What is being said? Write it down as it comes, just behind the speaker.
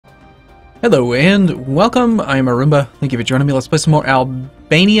Hello and welcome, I'm Arumba. Thank you for joining me. Let's play some more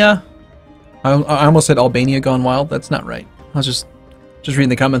Albania. I almost said Albania Gone Wild. That's not right. I was just reading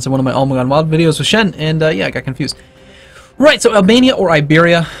the comments on one of my Alma Gone Wild videos with Shen, and yeah, I got confused. Right, so Albania or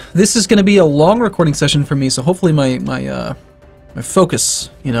Iberia. This is going to be a long recording session for me, so hopefully my focus,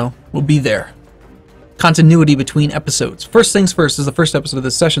 will be there. Continuity between episodes. First things first, this is the first episode of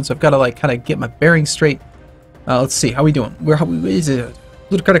this session, so I've got to kind of get my bearings straight. Let's see, how are we doing? Is it?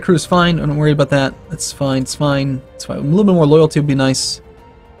 Ludicrata crew is fine. I'm not worried about that. That's fine. It's fine. It's fine. A little bit more loyalty would be nice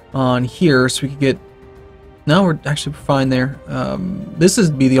on here, so we could get. No, we're actually fine there. This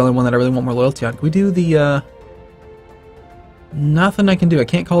would be the only one that I really want more loyalty on. Can we do the? Nothing I can do. I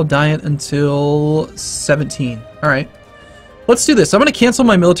can't call a diet until 17. All right, let's do this. I'm going to cancel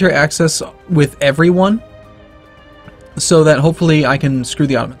my military access with everyone, so that hopefully I can screw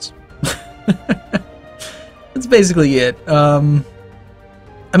the Ottomans. That's basically it.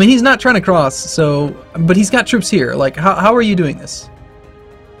 I mean, he's not trying to cross, so... But he's got troops here. Like, how are you doing this?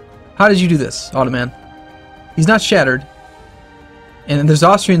 How did you do this, Ottoman? He's not shattered. And there's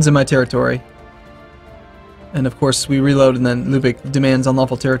Austrians in my territory. And, of course, we reload, and then Lubeck demands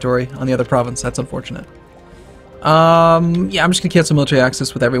unlawful territory on the other province. That's unfortunate. Yeah, I'm just going to cancel military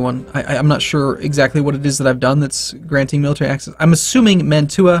access with everyone. I'm not sure exactly what it is that I've done that's granting military access. I'm assuming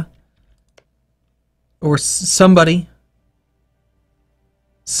Mantua or somebody...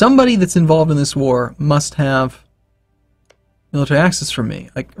 Somebody that's involved in this war must have military access from me,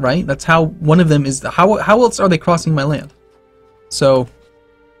 like, right? That's how one of them is. How else are they crossing my land? So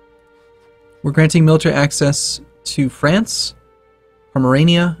we're granting military access to France,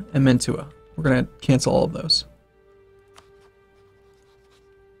 Pomerania, and Mantua. We're going to cancel all of those.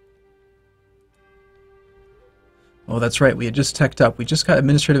 Oh, that's right. We had just teched up. We just got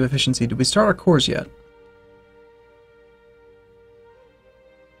administrative efficiency. Did we start our cores yet?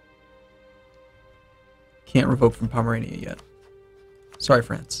 Can't revoke from Pomerania yet. Sorry,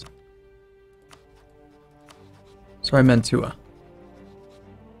 France. Sorry, Mantua.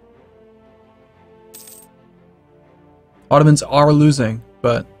 Ottomans are losing,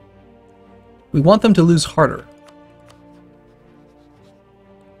 but we want them to lose harder.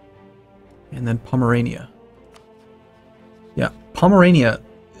 And then Pomerania. Yeah, Pomerania.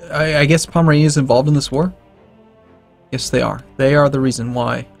 I guess Pomerania is involved in this war? Yes, they are. They are the reason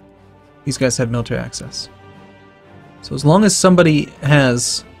why these guys have military access. So as long as somebody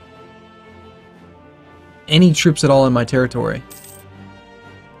has any troops at all in my territory,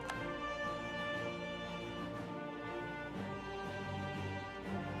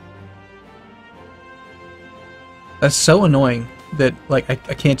 that's so annoying that like I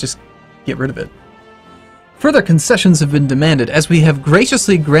can't just get rid of it. Further concessions have been demanded. As we have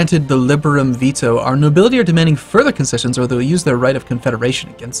graciously granted the liberum veto, our nobility are demanding further concessions or they will use their right of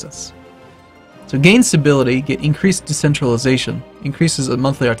confederation against us. So gain stability, get increased decentralization, increases the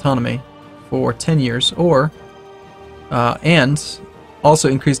monthly autonomy for 10 years, or and also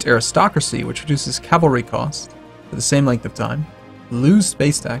increased aristocracy, which reduces cavalry cost for the same length of time, lose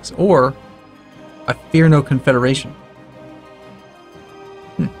space tax, or I fear no confederation.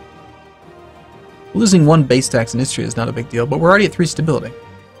 Losing one base tax in history is not a big deal, but we're already at 3 stability.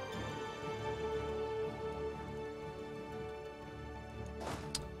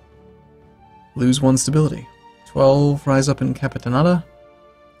 Lose 1 stability. 12 rise up in Capitanata.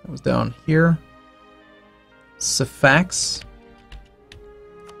 That was down here. Safax.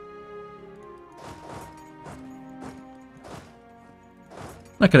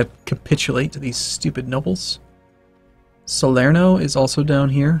 I'm not going to capitulate to these stupid nobles. Salerno is also down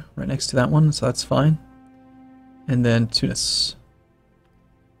here, right next to that one, so that's fine. And then Tunis.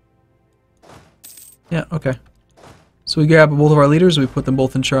 Yeah, okay. So we grab both of our leaders, we put them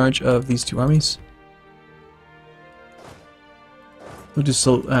both in charge of these 2 armies. We'll do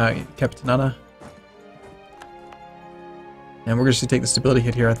Capitanata. And we're just going to take the stability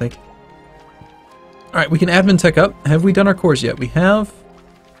hit here, I think. Alright, we can admin tech up. Have we done our cores yet? We have.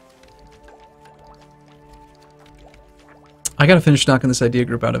 I gotta finish knocking this idea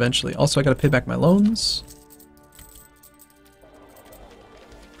group out eventually. Also, I gotta pay back my loans.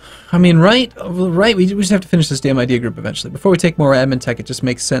 I mean, right, we just have to finish this damn idea group eventually. Before we take more admin tech, it just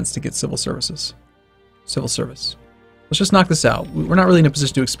makes sense to get civil services. Civil service. Let's just knock this out. We're not really in a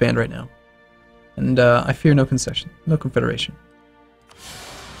position to expand right now. And I fear no concession, no confederation.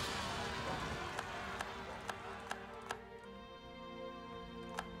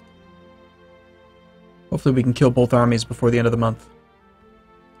 Hopefully we can kill both armies before the end of the month.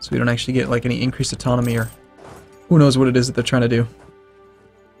 So we don't actually get like any increased autonomy or who knows what it is that they're trying to do.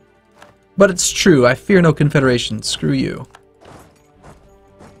 But it's true, I fear no confederation. Screw you.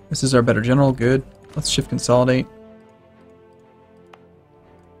 This is our better general. Good. Let's shift consolidate.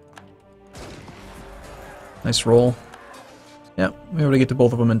 Nice roll. Yeah, we were able to get to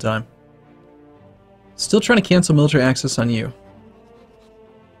both of them in time. Still trying to cancel military access on you.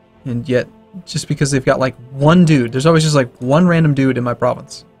 And yet, just because they've got like one dude, there's always just like one random dude in my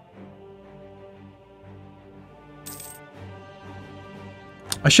province.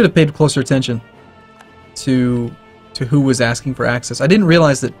 I should have paid closer attention to who was asking for access. I didn't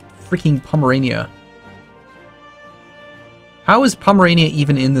realize that freaking Pomerania. How is Pomerania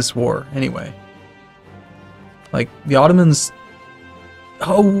even in this war anyway? Like the Ottomans.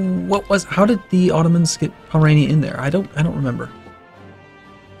 Oh, what was? How did the Ottomans get Pomerania in there? I don't remember.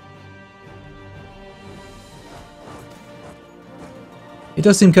 It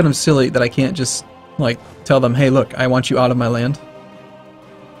does seem kind of silly that I can't just like tell them, "Hey, look, I want you out of my land."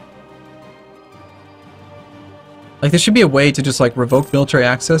 Like there should be a way to just like revoke military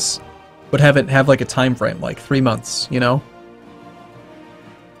access, but have it have like a time frame, like 3 months, you know?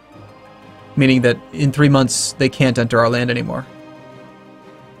 Meaning that in 3 months they can't enter our land anymore.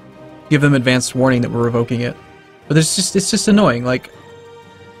 Give them advanced warning that we're revoking it. But it's just annoying. Like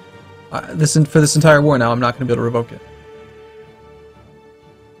for this entire war now, I'm not going to be able to revoke it.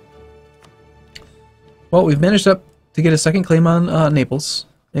 Well, we've managed up to get a second claim on Naples.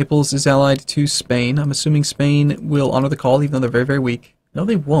 Naples is allied to Spain. I'm assuming Spain will honor the call, even though they're very, very weak. No,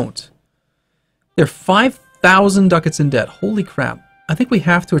 they won't. They're 5,000 ducats in debt. Holy crap. I think we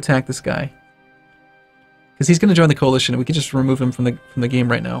have to attack this guy. Because he's going to join the coalition, and we can just remove him from the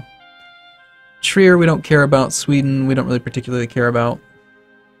game right now. Trier, we don't care about. Sweden, we don't really particularly care about.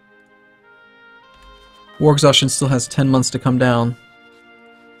 War exhaustion still has 10 months to come down.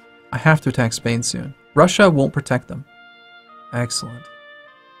 I have to attack Spain soon. Russia won't protect them. Excellent.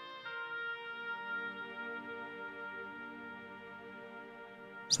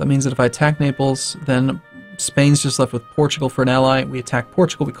 So that means that if I attack Naples, then Spain's just left with Portugal for an ally. We attack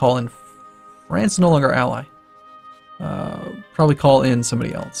Portugal, we call in France, no longer ally. Probably call in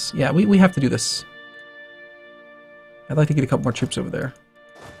somebody else. Yeah, we have to do this. I'd like to get a couple more troops over there.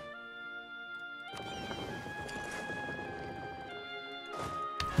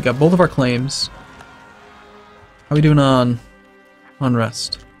 We got both of our claims. How are we doing on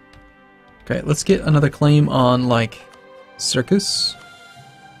unrest? Okay, let's get another claim on, like, Circus.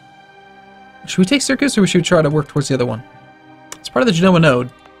 Should we take Circus, or should we try to work towards the other one? It's part of the Genoa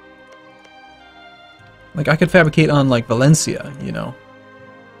node. Like, I could fabricate on, like, Valencia, you know.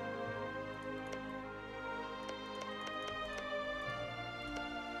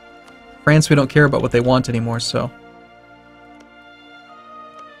 France, we don't care about what they want anymore, so...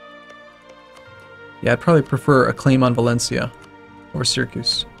 Yeah, I'd probably prefer a claim on Valencia or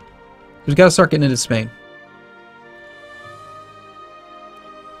Syracuse. We've got to start getting into Spain.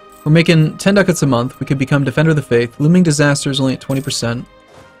 We're making 10 ducats a month. We could become Defender of the Faith. Looming Disaster is only at 20%.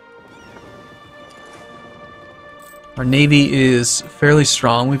 Our Navy is fairly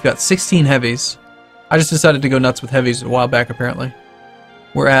strong. We've got 16 heavies. I just decided to go nuts with heavies a while back, apparently.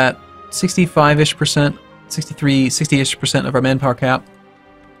 We're at 65-ish%, 63, 60-ish% of our manpower cap.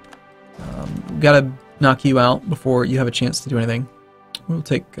 We've got to knock you out before you have a chance to do anything. We'll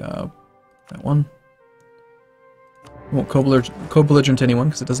take that one. We won't co-belligerent anyone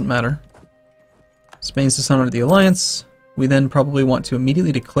because it doesn't matter. Spain's dishonored the alliance. We then probably want to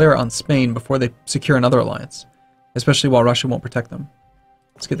immediately declare on Spain before they secure another alliance, especially while Russia won't protect them.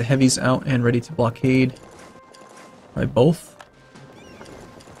 Let's get the heavies out and ready to blockade. By both.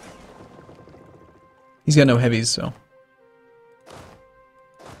 He's got no heavies, so.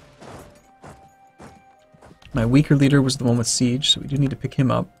 My weaker leader was the one with siege, so we do need to pick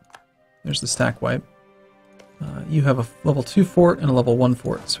him up. There's the stack wipe. You have a level 2 fort and a level 1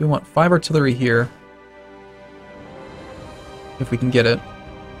 fort, so we want 5 artillery here. If we can get it.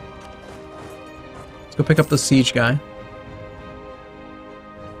 Let's go pick up the siege guy.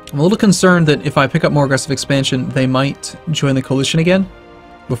 I'm a little concerned that if I pick up more aggressive expansion, they might join the coalition again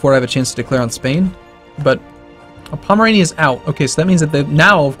before I have a chance to declare on Spain. But Pomerania is out. Okay, so that means that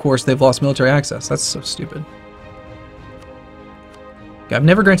now, of course, they've lost military access. That's so stupid. Okay, I've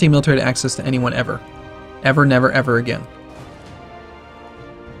never granted military access to anyone ever. Ever, never, ever again.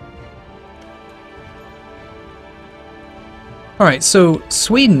 Alright, so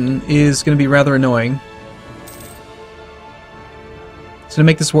Sweden is going to be rather annoying. It's going to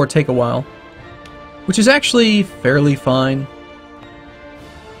make this war take a while. Which is actually fairly fine.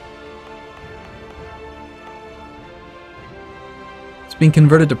 It's being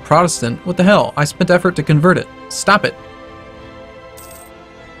converted to Protestant. What the hell? I spent effort to convert it. Stop it.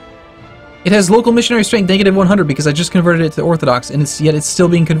 It has local missionary strength negative 100 because I just converted it to Orthodox, and yet it's still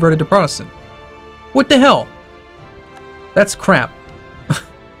being converted to Protestant. What the hell? That's crap.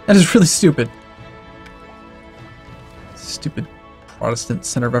 That is really stupid. Stupid Protestant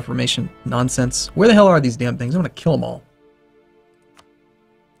Center of Reformation nonsense. Where the hell are these damn things? I'm gonna kill them all.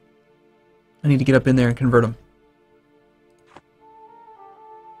 I need to get up in there and convert them.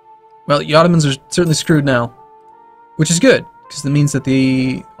 Well, the Ottomans are certainly screwed now, which is good, because that means that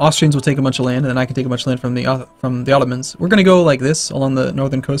the Austrians will take a bunch of land, and then I can take a bunch of land from the Ottomans. We're gonna go like this along the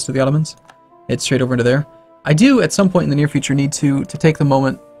northern coast of the Ottomans, head straight over into there. I do, at some point in the near future, need to take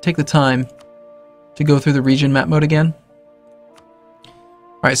the time to go through the region map mode again.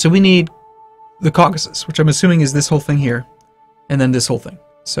 Alright, so we need the Caucasus, which I'm assuming is this whole thing here, and then this whole thing.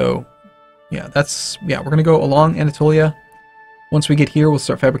 So, yeah, we're going to go along Anatolia. Once we get here, we'll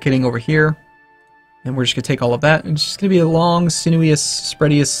start fabricating over here, and we're just going to take all of that. It's just going to be a long, sinuous,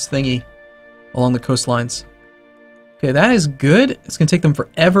 spreadiest thingy along the coastlines. Okay, that is good. It's going to take them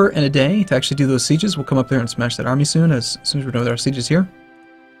forever and a day to actually do those sieges. We'll come up there and smash that army soon as we're done with our sieges here.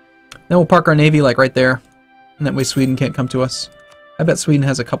 Then we'll park our navy like right there, and that way Sweden can't come to us. I bet Sweden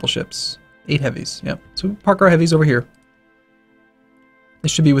has a couple ships. 8 heavies, yep. So we'll park our heavies over here. They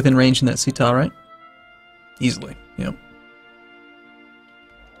should be within range in that sea tile, right? Easily, yep.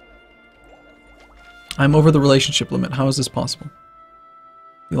 I'm over the relationship limit. How is this possible?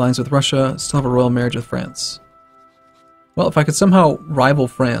 The alliance with Russia, still have a royal marriage with France. Well, if I could somehow rival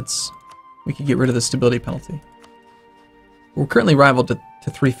France, we could get rid of the stability penalty. We're currently rivaled to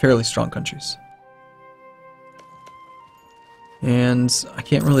 3 fairly strong countries. And I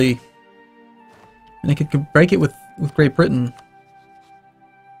can't really... And I could break it with Great Britain.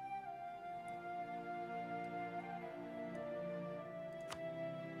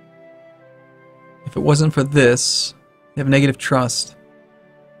 If it wasn't for this, they have negative trust.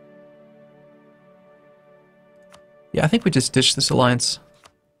 Yeah, I think we just ditch this alliance.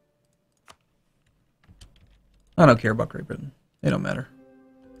 I don't care about Great Britain. They don't matter.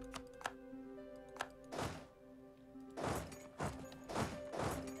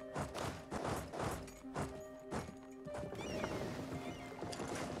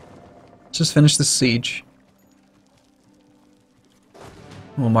 Let's just finish this siege.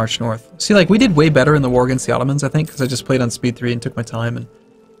 We'll march north. See, like, we did way better in the war against the Ottomans, I think, because I just played on speed 3 and took my time and,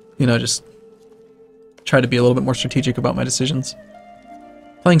 you know, just tried to be a little bit more strategic about my decisions.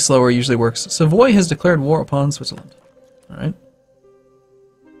 Playing slower usually works. Savoy has declared war upon Switzerland. Alright.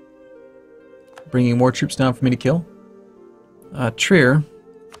 Bringing more troops down for me to kill. Trier.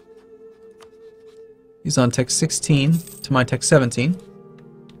 He's on tech 16 to my tech 17.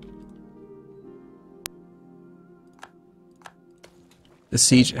 The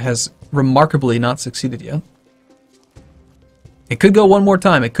siege has remarkably not succeeded yet. It could go one more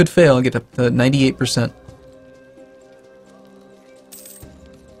time. It could fail and get up to 98%.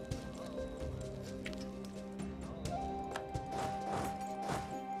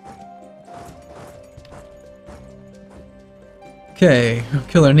 Okay,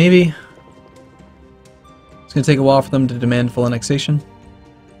 kill our navy. It's going to take a while for them to demand full annexation.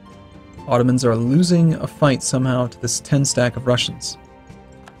 Ottomans are losing a fight somehow to this 10 stack of Russians.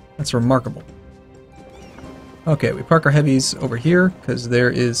 That's remarkable. Okay, we park our heavies over here, because there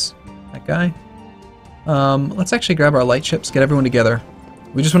is that guy. Let's actually grab our light ships, get everyone together.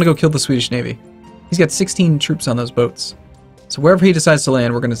 We just want to go kill the Swedish Navy. He's got 16 troops on those boats. So wherever he decides to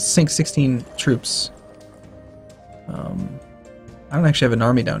land, we're going to sink 16 troops. I don't actually have an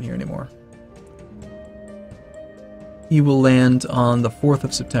army down here anymore. He will land on the 4th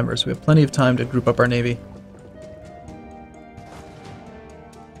of September, so we have plenty of time to group up our navy.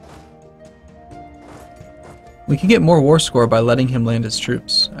 We could get more war score by letting him land his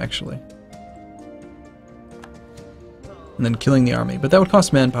troops, actually. And then killing the army, but that would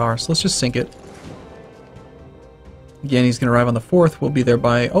cost manpower, so let's just sink it. Again, he's going to arrive on the 4th, we'll be there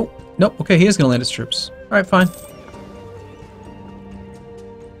by... Oh, nope, okay, he is going to land his troops. Alright, fine.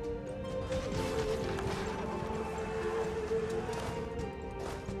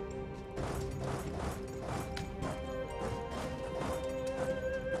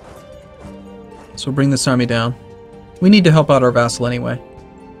 So we'll bring this army down. We need to help out our vassal anyway.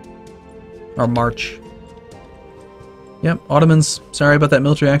 Our march. Yep, Ottomans, sorry about that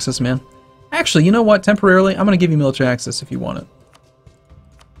military access, man. Actually, you know what? Temporarily, I'm going to give you military access if you want it.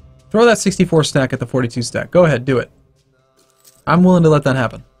 Throw that 64 stack at the 42 stack. Go ahead, do it. I'm willing to let that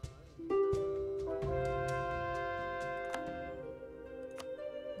happen.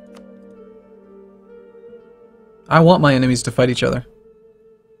 I want my enemies to fight each other.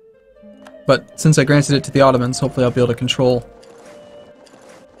 But since I granted it to the Ottomans, hopefully I'll be able to control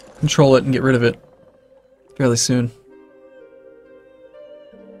control it and get rid of it fairly soon.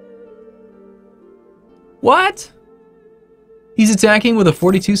 What? He's attacking with a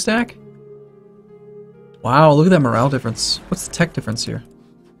 42 stack? Wow, look at that morale difference. What's the tech difference here?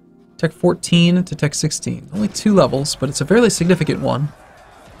 Tech 14 to Tech 16. Only 2 levels, but it's a fairly significant one.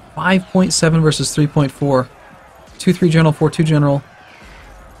 5.7 versus 3.4. 2-3 general, 4-2 general.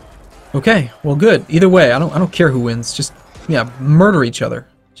 Okay, well good. Either way, I don't care who wins. Just yeah, murder each other.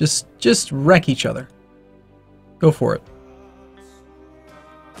 Just wreck each other. Go for it.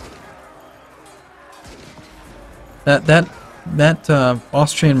 That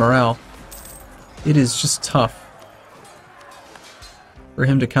Austrian morale, it is just tough for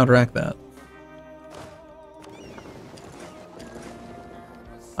him to counteract that.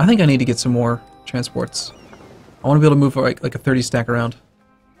 I think I need to get some more transports. I want to be able to move like a 30 stack around.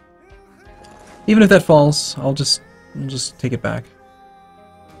 Even if that falls, I'll just take it back.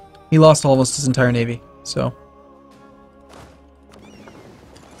 He lost almost his entire navy, so.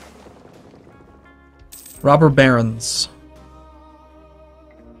 Robber barons.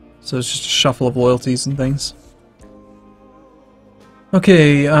 So it's just a shuffle of loyalties and things.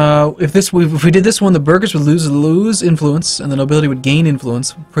 Okay, if we did this one, the burghers would lose influence, and the nobility would gain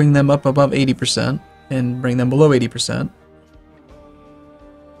influence, bring them up above 80%, and bring them below 80%.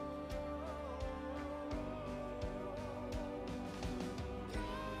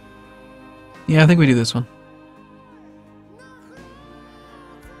 Yeah, I think we do this one.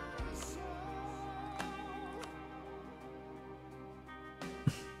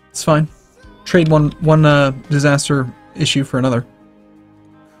 It's fine. Trade one disaster issue for another.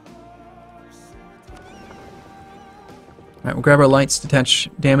 Alright, we'll grab our lights, detach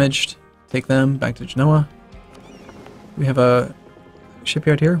damaged, take them back to Genoa. We have a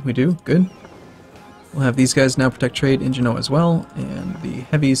shipyard here? We do? Good. We'll have these guys now protect trade in Genoa as well, and the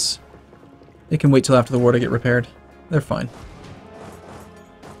heavies, they can wait till after the war to get repaired. They're fine.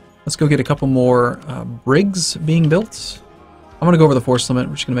 Let's go get a couple more brigs being built. I'm going to go over the force limit.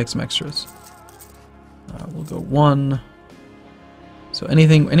 We're just going to make some extras. We'll go 1. So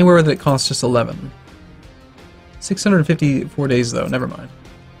anywhere that costs just 11. 654 days though, never mind.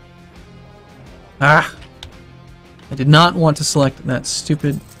 Ah! I did not want to select that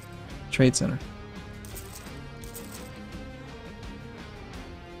stupid trade center.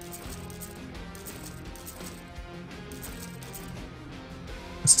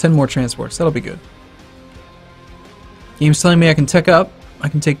 That's 10 more transports, that'll be good. Game's telling me I can tech up, I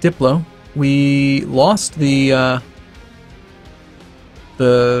can take Diplo. We lost the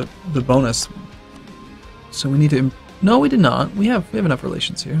bonus. So we need to... No, we did not. We have enough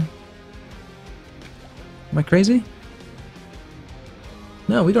relations here. Am I crazy?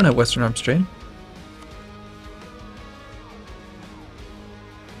 No, we don't have Western arms trade.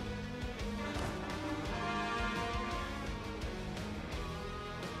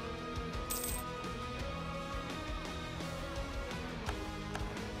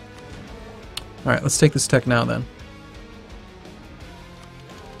 Alright, let's take this tech now then.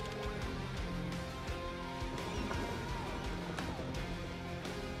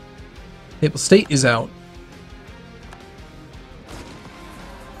 Papal State is out.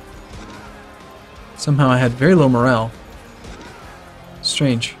 Somehow I had very low morale.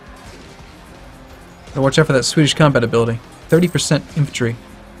 Strange. Gotta watch out for that Swedish combat ability. 30% infantry.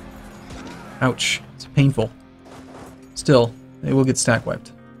 Ouch. It's painful. Still, they will get stack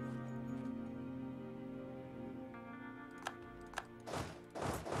wiped.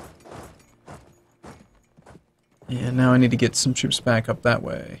 And now I need to get some troops back up that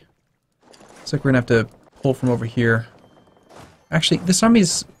way. Looks like we're going to have to pull from over here. Actually, this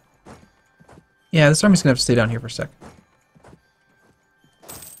army's... Yeah, this army's going to have to stay down here for a sec.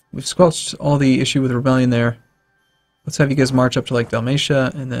 We've squelched all the issue with rebellion there. Let's have you guys march up to, like,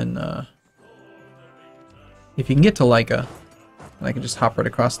 Dalmatia, and then, if you can get to Laika, then I can just hop right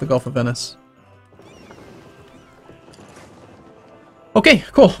across the Gulf of Venice. Okay,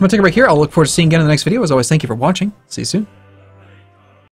 cool. I'm going to take a break here. I'll look forward to seeing you again in the next video. As always, thank you for watching. See you soon.